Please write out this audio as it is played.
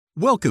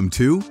Welcome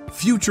to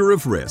Future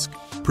of Risk,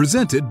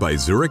 presented by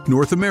Zurich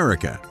North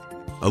America.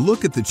 A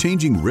look at the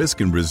changing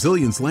risk and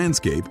resilience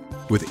landscape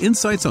with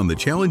insights on the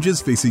challenges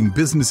facing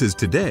businesses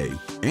today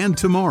and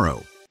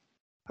tomorrow.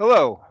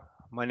 Hello,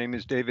 my name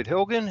is David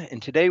Hilgen,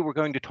 and today we're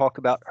going to talk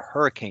about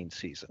hurricane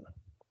season.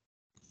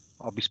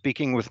 I'll be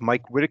speaking with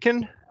Mike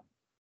Wittekin,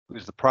 who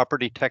is the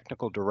Property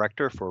Technical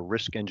Director for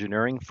Risk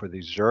Engineering for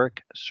the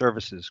Zurich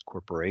Services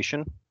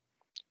Corporation.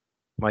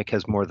 Mike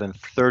has more than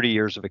 30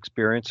 years of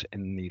experience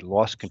in the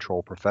loss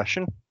control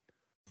profession.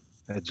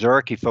 At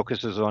Zurich, he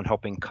focuses on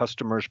helping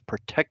customers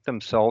protect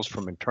themselves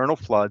from internal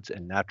floods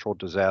and natural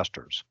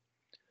disasters.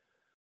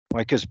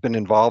 Mike has been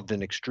involved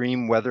in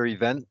extreme weather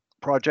event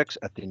projects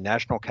at the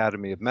National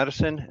Academy of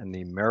Medicine and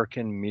the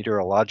American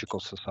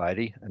Meteorological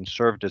Society, and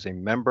served as a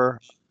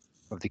member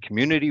of the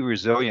Community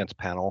Resilience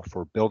Panel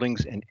for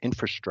Buildings and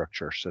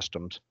Infrastructure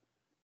Systems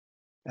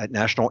at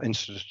National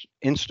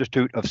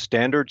Institute of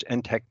Standards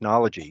and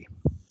Technology.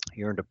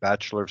 He earned a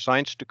Bachelor of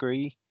Science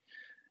degree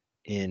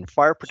in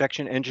Fire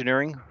Protection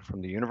Engineering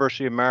from the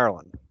University of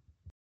Maryland.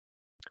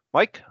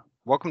 Mike,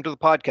 welcome to the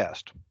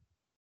podcast.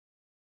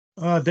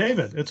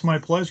 David, it's my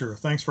pleasure.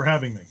 Thanks for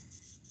having me.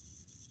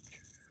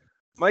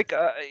 Mike,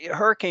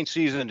 hurricane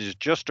season is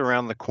just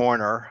around the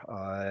corner.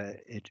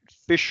 It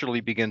officially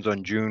begins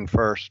on June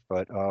 1st,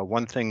 but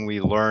one thing we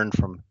learned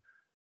from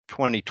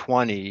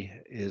 2020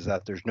 is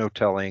that there's no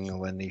telling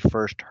when the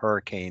first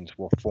hurricanes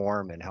will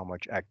form and how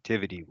much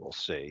activity we'll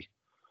see.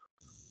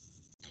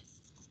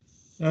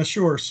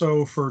 Sure.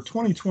 So for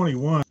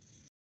 2021,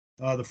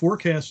 the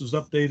forecast was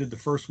updated the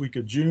first week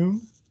of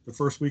June, the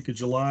first week of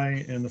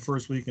July, and the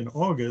first week in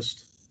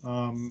August,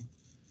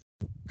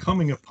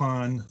 coming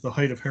upon the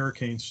height of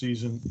hurricane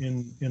season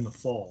in the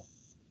fall.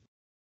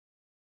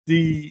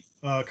 The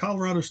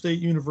Colorado State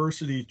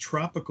University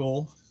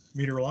Tropical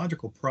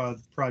Meteorological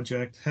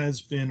Project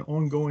has been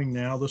ongoing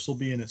now. This will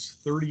be in its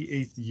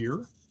 38th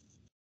year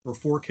for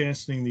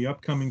forecasting the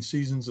upcoming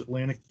season's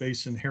Atlantic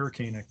Basin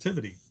hurricane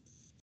activity.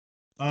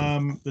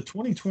 The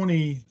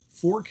 2020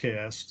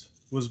 forecast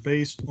was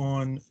based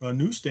on a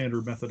new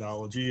standard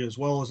methodology as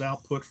well as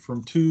output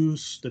from two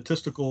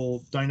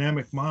statistical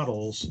dynamic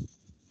models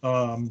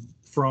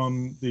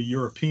from the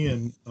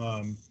European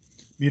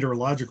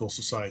meteorological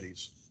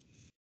societies.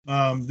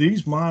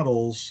 These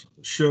models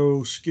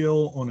show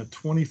skill on a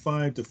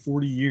 25 to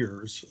 40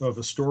 years of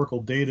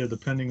historical data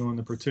depending on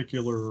the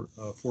particular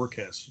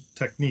forecast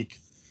technique.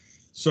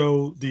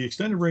 So the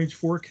extended range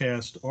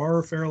forecasts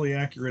are fairly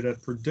accurate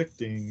at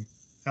predicting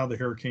how the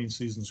hurricane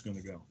season is going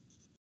to go.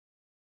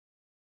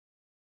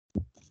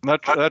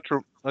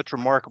 That's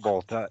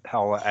remarkable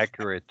how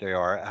accurate they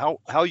are.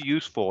 How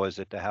useful is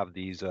it to have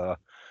these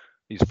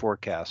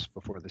forecasts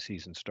before the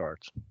season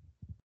starts?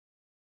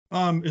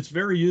 It's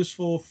very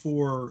useful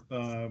for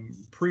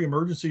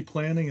pre-emergency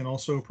planning and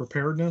also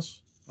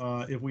preparedness.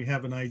 If we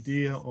have an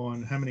idea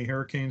on how many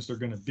hurricanes there are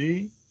going to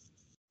be,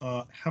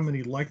 how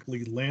many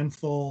likely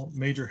landfall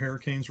major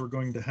hurricanes we're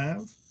going to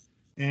have,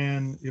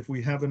 and if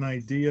we have an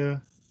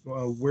idea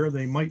where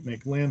they might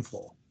make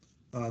landfall.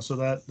 So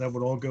that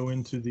would all go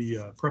into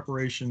the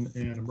preparation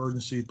and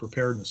emergency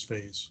preparedness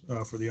phase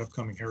for the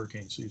upcoming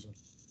hurricane season.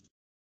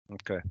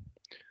 Okay.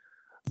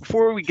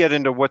 Before we get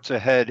into what's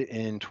ahead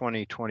in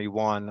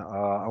 2021,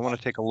 I want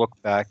to take a look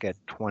back at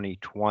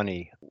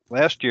 2020.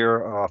 Last year,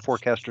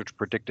 forecasters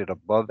predicted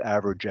above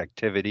average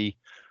activity.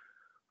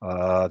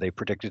 They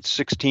predicted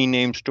 16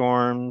 named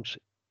storms,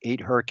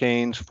 8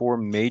 hurricanes, 4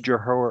 major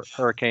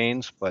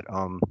hurricanes, but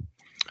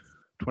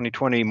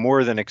 2020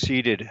 more than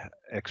exceeded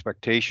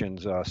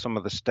expectations. Some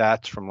of the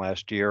stats from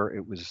last year,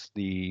 it was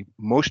the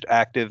most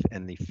active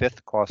and the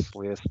 5th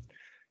costliest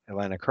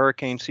Atlantic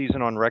hurricane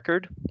season on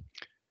record.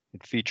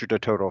 It featured a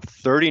total of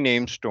 30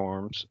 named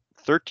storms,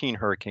 13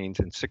 hurricanes,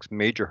 and 6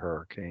 major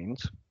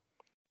hurricanes.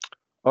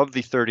 Of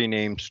the 30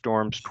 named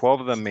storms, 12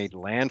 of them made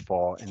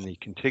landfall in the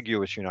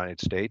contiguous United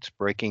States,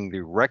 breaking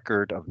the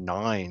record of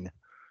 9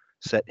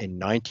 set in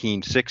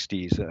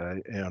 1960s.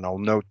 And I'll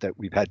note that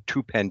we've had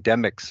 2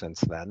 pandemics since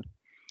then.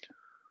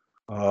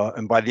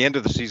 And by the end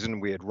of the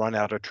season, we had run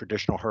out of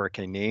traditional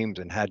hurricane names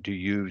and had to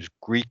use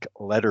Greek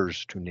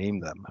letters to name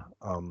them.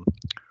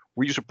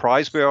 Were you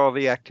surprised by all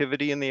the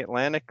activity in the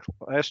Atlantic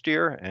last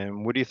year?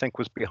 And what do you think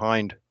was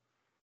behind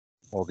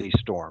all these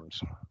storms?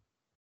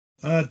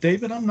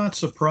 David, I'm not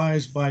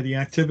surprised by the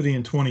activity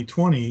in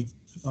 2020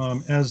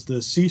 as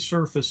the sea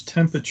surface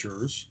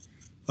temperatures,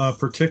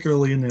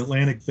 particularly in the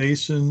Atlantic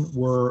Basin,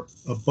 were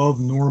above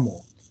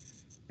normal.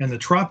 And the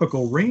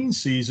tropical rain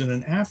season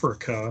in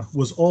Africa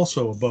was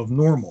also above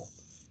normal.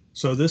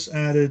 So this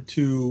added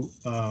to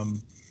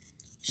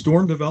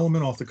storm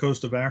development off the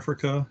coast of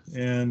Africa.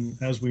 And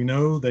as we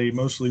know, they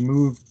mostly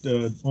moved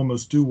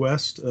almost due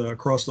west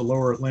across the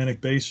lower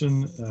Atlantic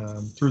Basin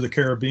through the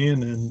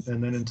Caribbean and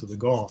then into the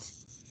Gulf.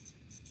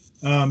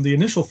 The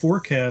initial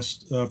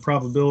forecast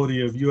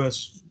probability of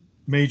U.S.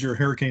 major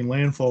hurricane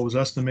landfall was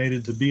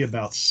estimated to be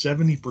about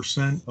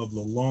 70% of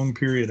the long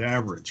period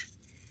average.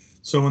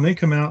 So when they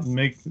come out and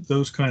make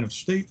those kind of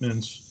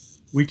statements,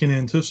 we can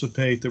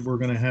anticipate that we're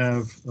going to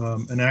have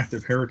an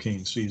active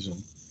hurricane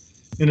season.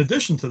 In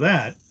addition to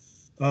that,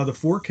 the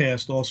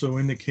forecast also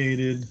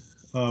indicated,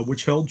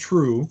 which held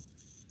true,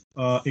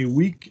 a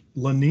weak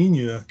La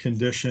Nina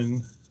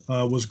condition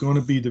was going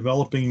to be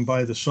developing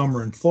by the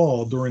summer and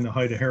fall during the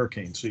height of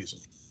hurricane season.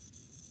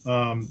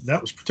 That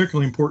was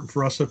particularly important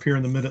for us up here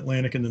in the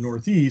Mid-Atlantic and the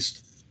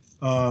Northeast,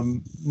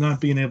 not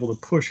being able to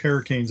push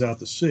hurricanes out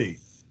to sea.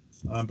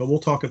 But we'll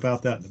talk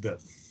about that in a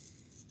bit.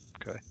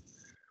 Okay.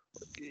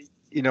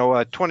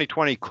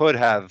 2020 could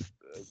have,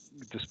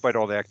 despite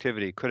all the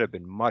activity, could have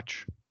been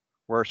much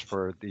worse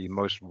for the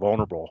most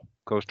vulnerable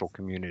coastal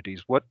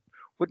communities. What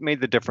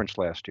made the difference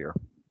last year?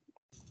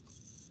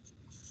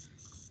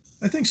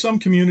 I think some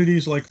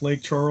communities like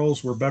Lake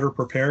Charles were better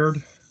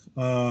prepared.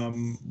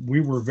 We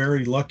were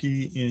very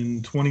lucky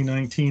in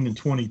 2019 and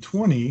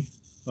 2020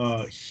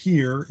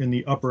 here in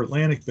the upper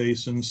Atlantic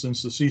basin,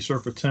 since the sea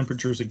surface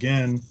temperatures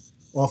again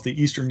off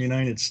the eastern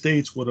United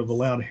States would have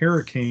allowed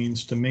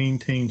hurricanes to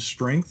maintain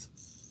strength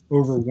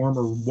over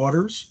warmer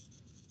waters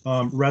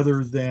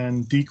rather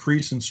than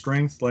decrease in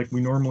strength like we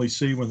normally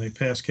see when they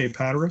pass Cape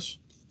Hatteras.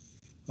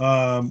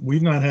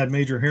 We've not had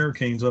major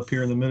hurricanes up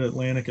here in the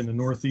Mid-Atlantic and the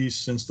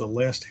Northeast since the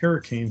last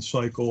hurricane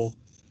cycle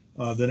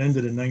that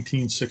ended in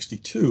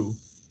 1962.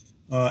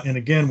 And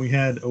again, we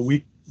had a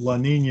weak La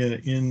Nina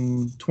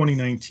in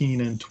 2019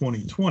 and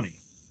 2020.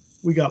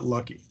 We got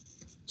lucky.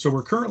 So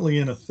we're currently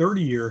in a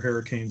 30-year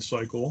hurricane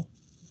cycle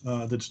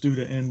that's due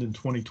to end in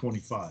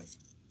 2025.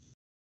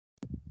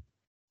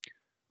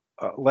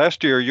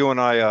 Last year, you and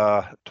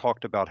I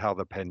talked about how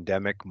the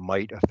pandemic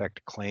might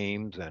affect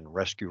claims and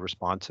rescue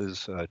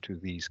responses to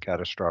these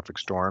catastrophic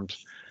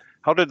storms.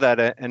 How did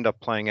that end up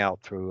playing out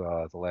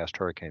through the last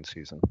hurricane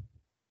season?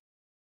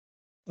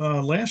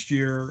 Last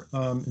year,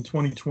 in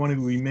 2020,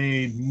 we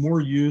made more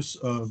use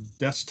of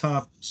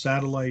desktop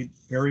satellite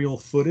aerial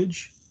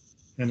footage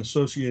and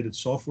associated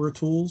software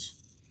tools,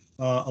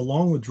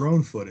 along with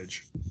drone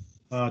footage,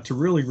 to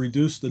really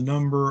reduce the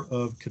number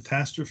of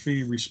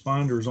catastrophe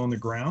responders on the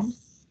ground.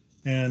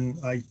 And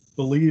I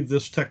believe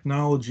this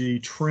technology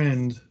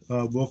trend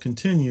will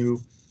continue,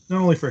 not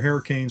only for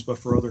hurricanes, but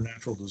for other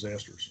natural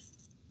disasters.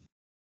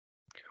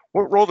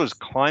 What role does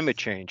climate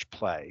change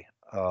play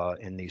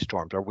in these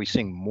storms? Are we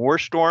seeing more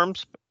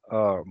storms,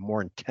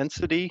 more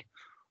intensity,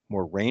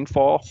 more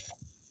rainfall?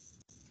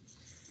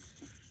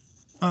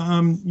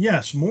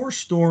 Yes, more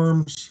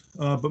storms,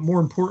 but more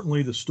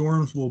importantly, the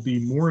storms will be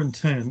more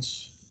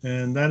intense.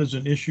 And that is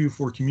an issue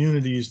for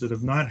communities that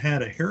have not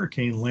had a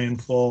hurricane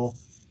landfall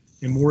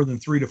in more than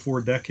 3 to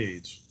 4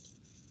 decades.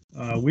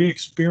 We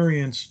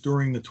experienced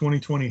during the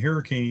 2020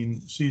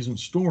 hurricane season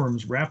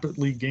storms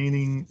rapidly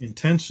gaining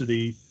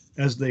intensity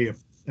as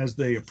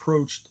they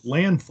approached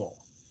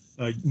landfall.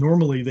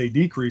 Normally they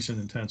decrease in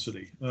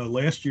intensity.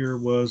 Last year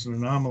was an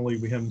anomaly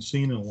we haven't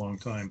seen in a long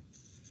time.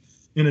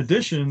 In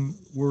addition,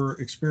 we're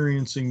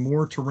experiencing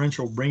more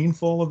torrential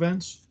rainfall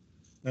events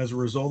as a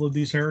result of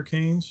these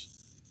hurricanes,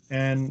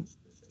 and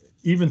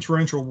even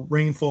torrential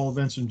rainfall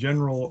events in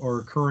general are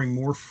occurring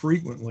more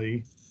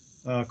frequently,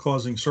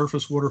 causing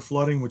surface water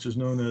flooding, which is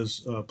known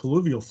as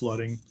pluvial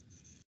flooding.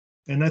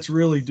 And that's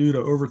really due to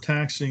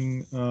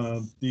overtaxing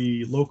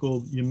the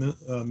local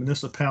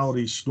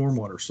municipality's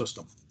stormwater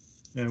system.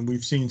 And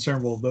we've seen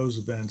several of those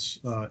events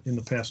in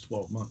the past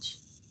 12 months.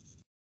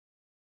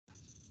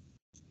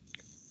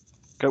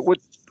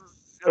 Okay,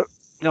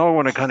 now I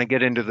want to kind of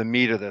get into the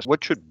meat of this.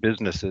 What should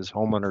businesses,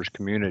 homeowners,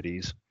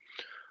 communities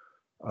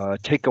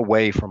take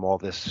away from all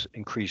this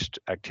increased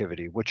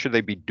activity? What should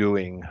they be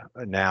doing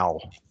now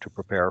to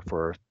prepare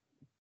for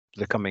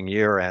the coming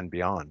year and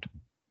beyond?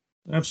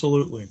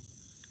 Absolutely.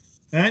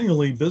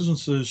 Annually,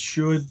 businesses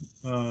should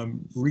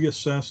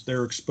reassess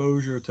their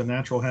exposure to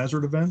natural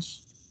hazard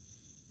events.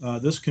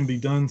 This can be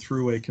done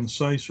through a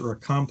concise or a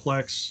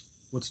complex,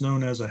 what's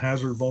known as a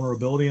hazard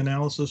vulnerability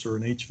analysis, or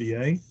an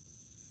HVA.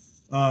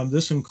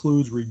 This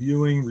includes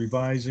reviewing,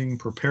 revising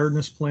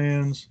preparedness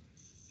plans,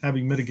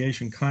 having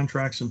mitigation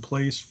contracts in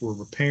place for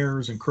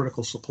repairs and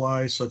critical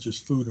supplies such as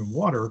food and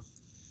water.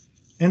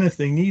 And if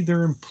they need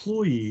their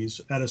employees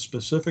at a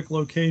specific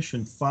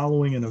location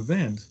following an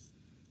event,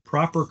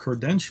 proper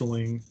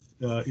credentialing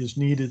is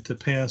needed to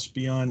pass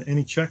beyond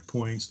any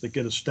checkpoints that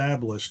get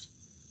established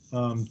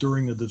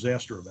during the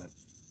disaster event.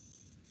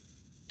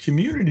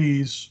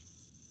 Communities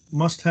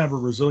must have a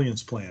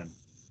resilience plan,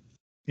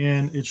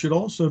 and it should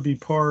also be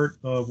part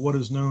of what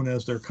is known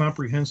as their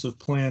comprehensive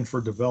plan for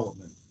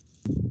development.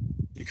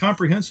 The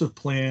comprehensive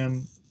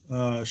plan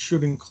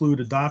should include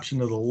adoption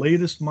of the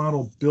latest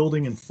model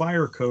building and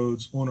fire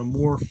codes on a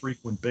more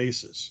frequent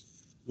basis.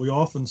 We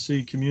often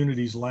see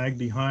communities lag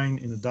behind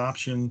in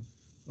adoption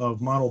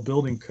of model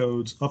building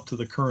codes up to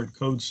the current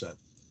code set.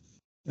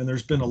 And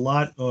there's been a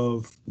lot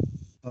of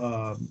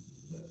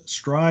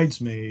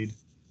strides made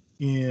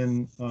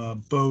in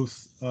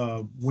both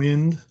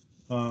wind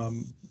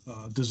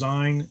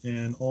design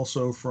and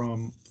also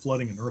from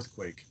flooding and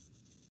earthquake.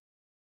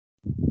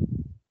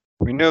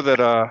 We know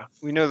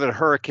that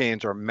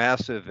hurricanes are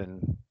massive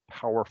and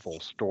powerful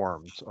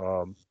storms.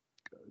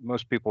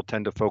 most people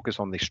tend to focus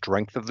on the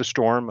strength of the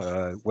storm,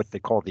 what they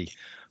call the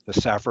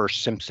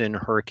Saffir-Simpson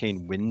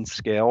hurricane wind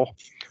scale.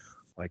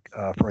 Like,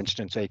 for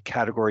instance, a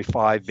Category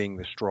 5 being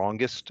the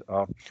strongest.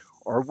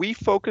 Are we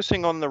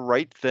focusing on the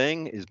right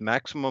thing? Is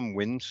maximum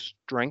wind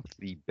strength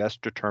the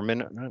best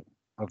determinant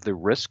of the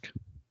risk?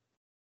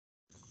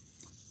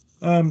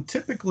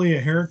 Typically,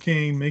 a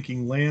hurricane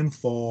making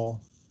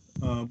landfall,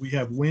 we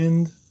have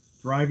wind,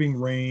 driving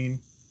rain.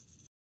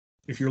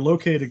 If you're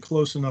located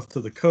close enough to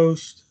the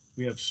coast,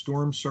 we have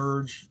storm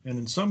surge. And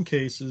in some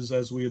cases,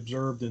 as we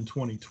observed in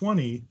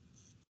 2020,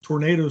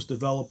 tornadoes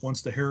develop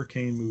once the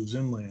hurricane moves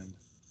inland.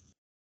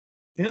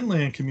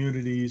 Inland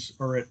communities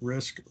are at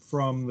risk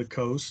from the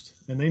coast,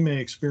 and they may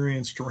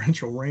experience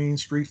torrential rain,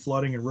 street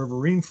flooding, and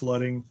riverine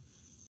flooding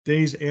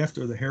days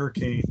after the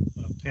hurricane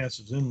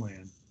passes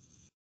inland.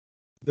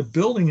 The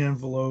building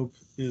envelope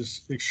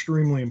is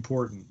extremely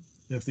important.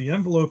 If the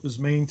envelope is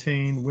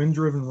maintained,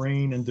 wind-driven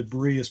rain and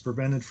debris is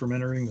prevented from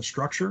entering the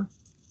structure.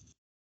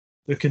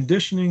 The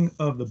conditioning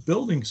of the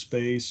building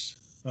space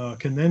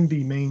can then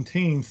be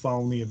maintained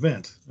following the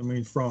event. I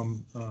mean,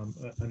 from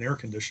an air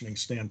conditioning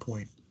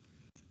standpoint,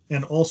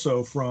 and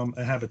also from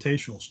a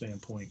habitational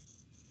standpoint.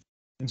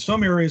 In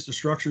some areas, the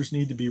structures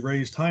need to be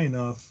raised high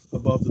enough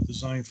above the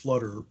design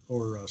flood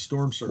or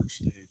storm surge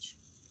stage.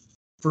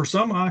 For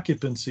some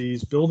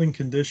occupancies, building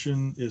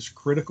condition is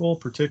critical,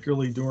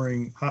 particularly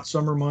during hot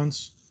summer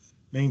months.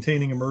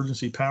 Maintaining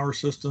emergency power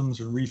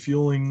systems and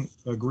refueling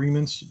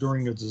agreements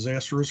during a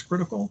disaster is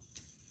critical.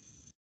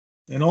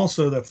 And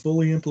also, that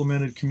fully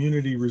implemented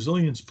community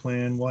resilience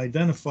plan will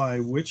identify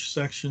which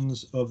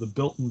sections of the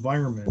built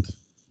environment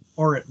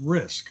are at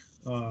risk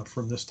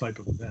from this type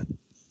of event.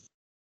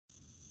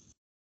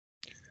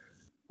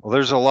 Well,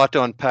 there's a lot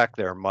to unpack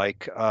there,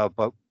 Mike.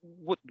 But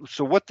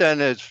what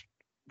then is,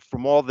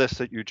 from all this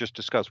that you just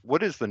discussed,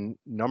 what is the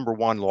number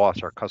one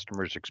loss our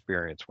customers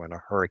experience when a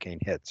hurricane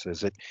hits?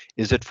 Is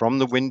it from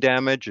the wind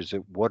damage? Is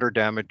it water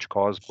damage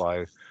caused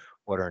by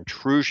water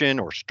intrusion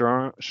or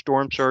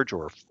storm surge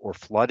or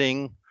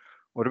flooding?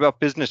 What about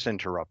business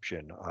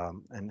interruption?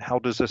 And how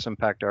does this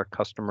impact our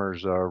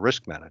customers'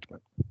 risk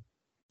management?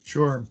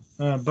 Sure.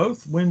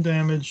 Both wind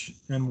damage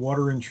and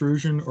water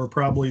intrusion are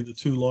probably the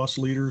two loss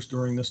leaders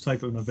during this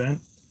type of an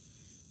event.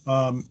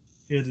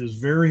 It is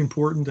very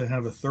important to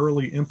have a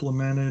thoroughly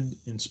implemented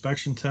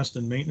inspection, test,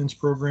 and maintenance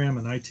program,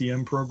 an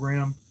ITM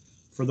program,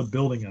 for the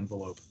building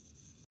envelope.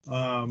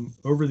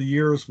 Over the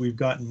years, we've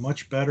gotten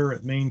much better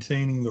at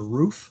maintaining the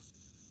roof,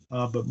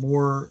 but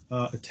more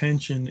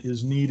attention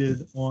is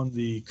needed on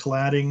the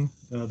cladding,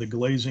 the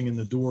glazing, and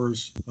the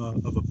doors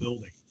of a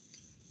building.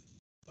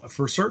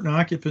 For certain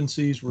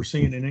occupancies, we're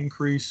seeing an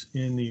increase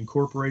in the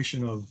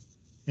incorporation of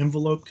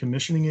envelope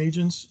commissioning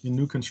agents in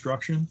new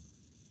construction.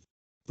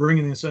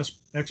 Bringing this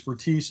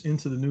expertise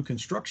into the new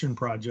construction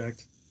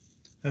project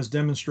has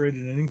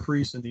demonstrated an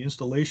increase in the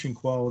installation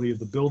quality of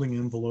the building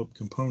envelope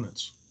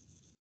components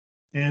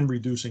and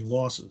reducing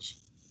losses.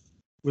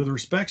 With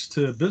respects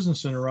to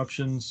business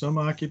interruptions, some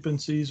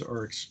occupancies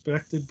are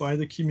expected by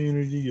the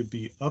community to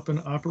be up and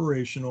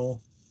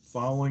operational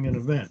following an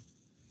event.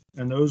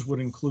 And those would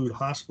include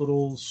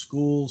hospitals,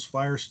 schools,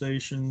 fire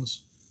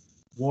stations,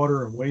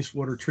 water and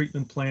wastewater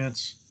treatment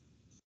plants.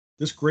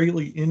 This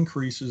greatly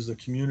increases the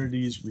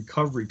community's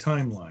recovery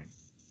timeline.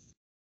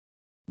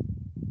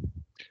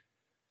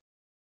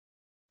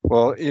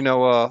 Well,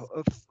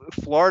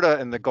 Florida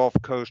and the Gulf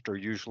Coast are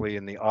usually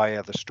in the eye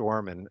of the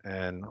storm,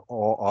 and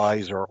all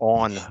eyes are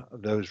on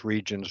those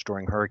regions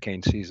during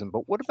hurricane season.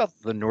 But what about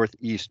the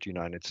Northeast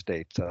United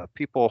States?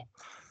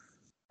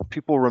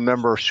 People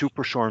remember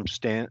Superstorm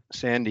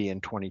Sandy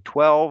in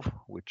 2012,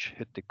 which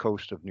hit the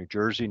coast of New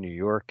Jersey, New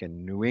York,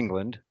 and New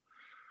England.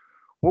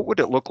 What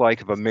would it look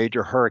like if a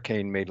major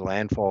hurricane made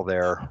landfall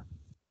there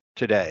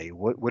today?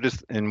 What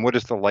is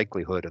the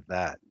likelihood of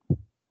that?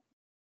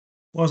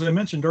 Well, as I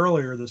mentioned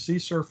earlier, the sea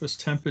surface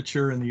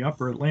temperature in the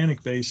upper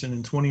Atlantic basin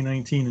in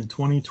 2019 and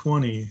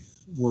 2020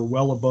 were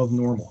well above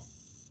normal.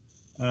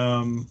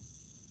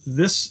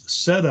 This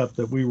setup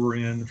that we were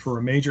in for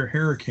a major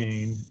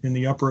hurricane in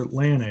the upper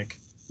Atlantic,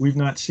 we've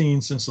not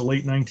seen since the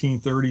late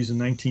 1930s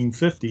and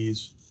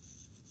 1950s.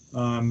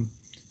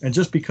 And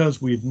just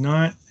because we've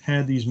not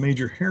had these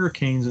major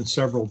hurricanes in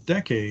several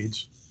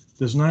decades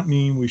does not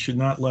mean we should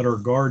not let our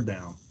guard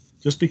down.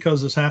 Just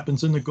because this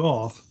happens in the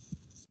Gulf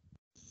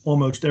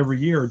almost every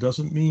year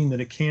doesn't mean that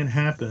it can't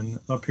happen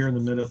up here in the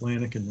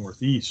Mid-Atlantic and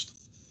Northeast.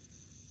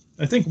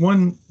 I think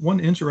one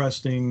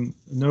interesting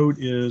note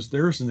is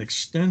there's an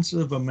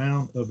extensive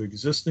amount of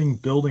existing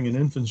building and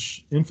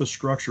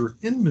infrastructure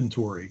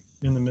inventory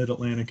in the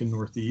Mid-Atlantic and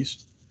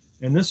Northeast,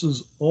 and this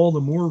is all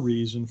the more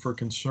reason for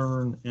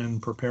concern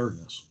and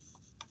preparedness.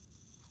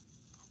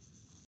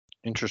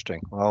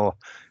 Interesting. Well,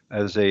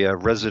 as a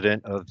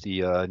resident of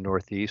the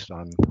Northeast,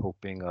 I'm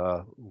hoping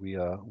we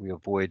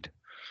avoid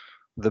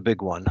the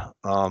big one.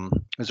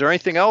 Is there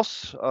anything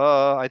else?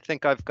 I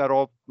think I've got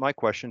all my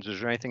questions. Is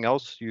there anything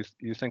else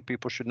you think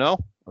people should know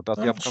about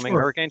the upcoming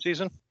Sure. hurricane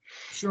season?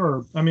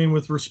 Sure. I mean,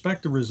 with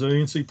respect to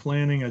resiliency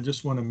planning, I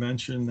just want to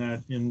mention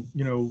that in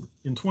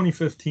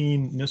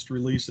 2015, NIST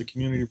released the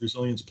Community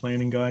Resilience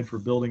Planning Guide for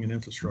Building and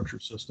Infrastructure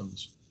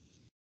Systems.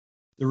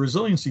 The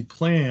resiliency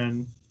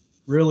plan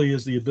really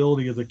is the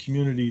ability of the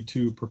community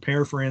to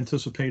prepare for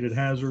anticipated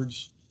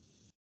hazards,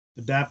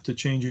 adapt to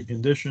changing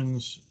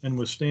conditions, and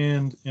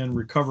withstand and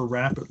recover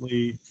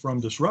rapidly from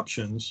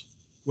disruptions,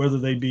 whether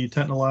they be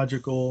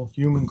technological,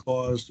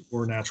 human-caused,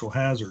 or natural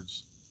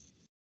hazards.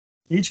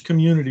 Each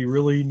community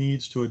really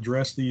needs to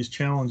address these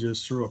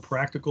challenges through a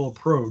practical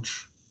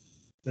approach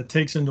that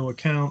takes into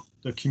account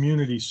the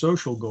community's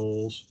social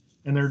goals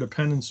and their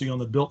dependency on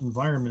the built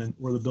environment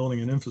or the building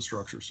and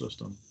infrastructure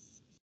system.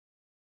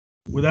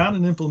 Without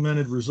an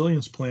implemented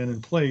resilience plan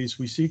in place,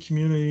 we see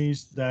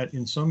communities that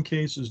in some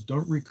cases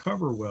don't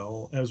recover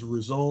well as a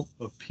result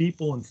of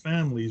people and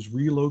families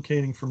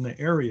relocating from the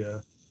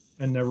area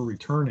and never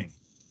returning.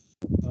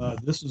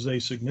 This is a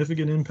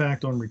significant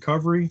impact on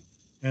recovery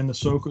and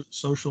the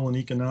social and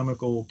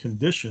economical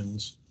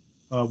conditions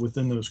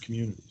within those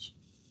communities.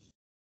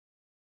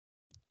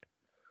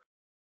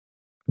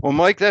 Well,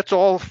 Mike, that's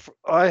all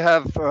I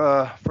have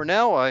for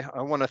now.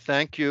 I want to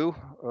thank you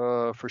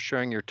for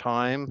sharing your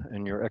time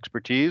and your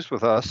expertise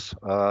with us,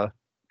 the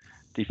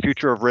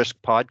Future of Risk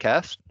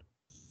podcast.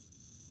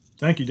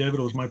 Thank you,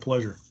 David. It was my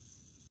pleasure.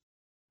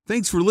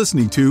 Thanks for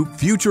listening to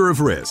Future of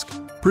Risk,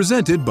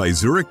 presented by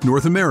Zurich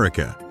North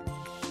America.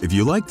 If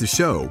you like the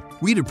show,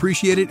 we'd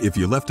appreciate it if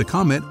you left a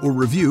comment or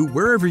review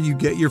wherever you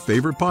get your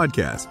favorite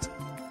podcasts.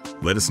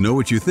 Let us know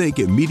what you think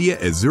at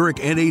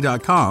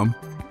media@zurichna.com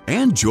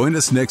and join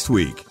us next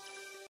week.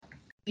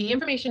 The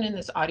information in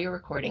this audio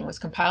recording was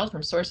compiled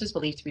from sources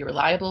believed to be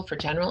reliable for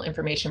general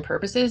information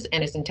purposes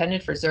and is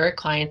intended for Zurich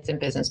clients and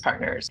business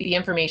partners. The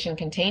information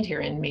contained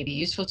herein may be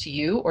useful to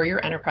you or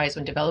your enterprise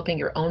when developing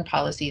your own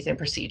policies and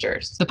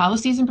procedures. The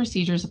policies and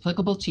procedures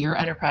applicable to your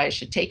enterprise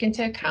should take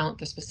into account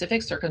the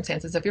specific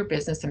circumstances of your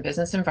business and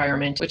business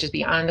environment, which is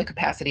beyond the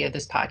capacity of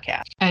this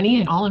podcast. Any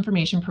and all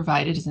information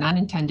provided is not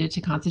intended to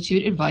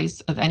constitute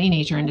advice of any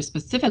nature and is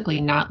specifically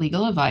not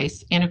legal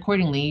advice, and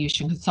accordingly, you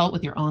should consult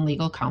with your own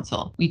legal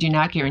counsel. We do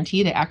not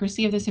guarantee the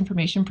accuracy of this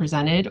information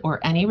presented or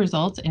any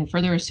results and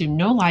further assume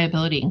no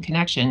liability in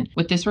connection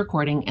with this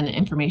recording and the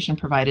information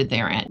provided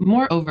therein.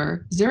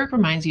 Moreover, Zurich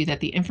reminds you that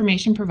the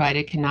information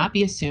provided cannot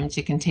be assumed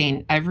to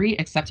contain every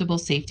acceptable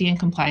safety and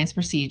compliance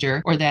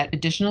procedure or that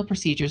additional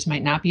procedures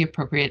might not be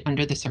appropriate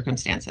under the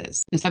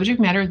circumstances. The subject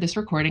matter of this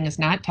recording is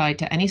not tied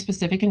to any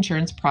specific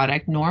insurance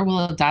product, nor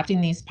will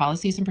adopting these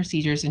policies and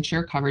procedures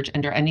ensure coverage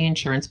under any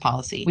insurance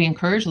policy. We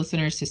encourage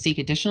listeners to seek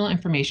additional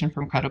information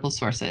from credible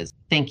sources.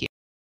 Thank you.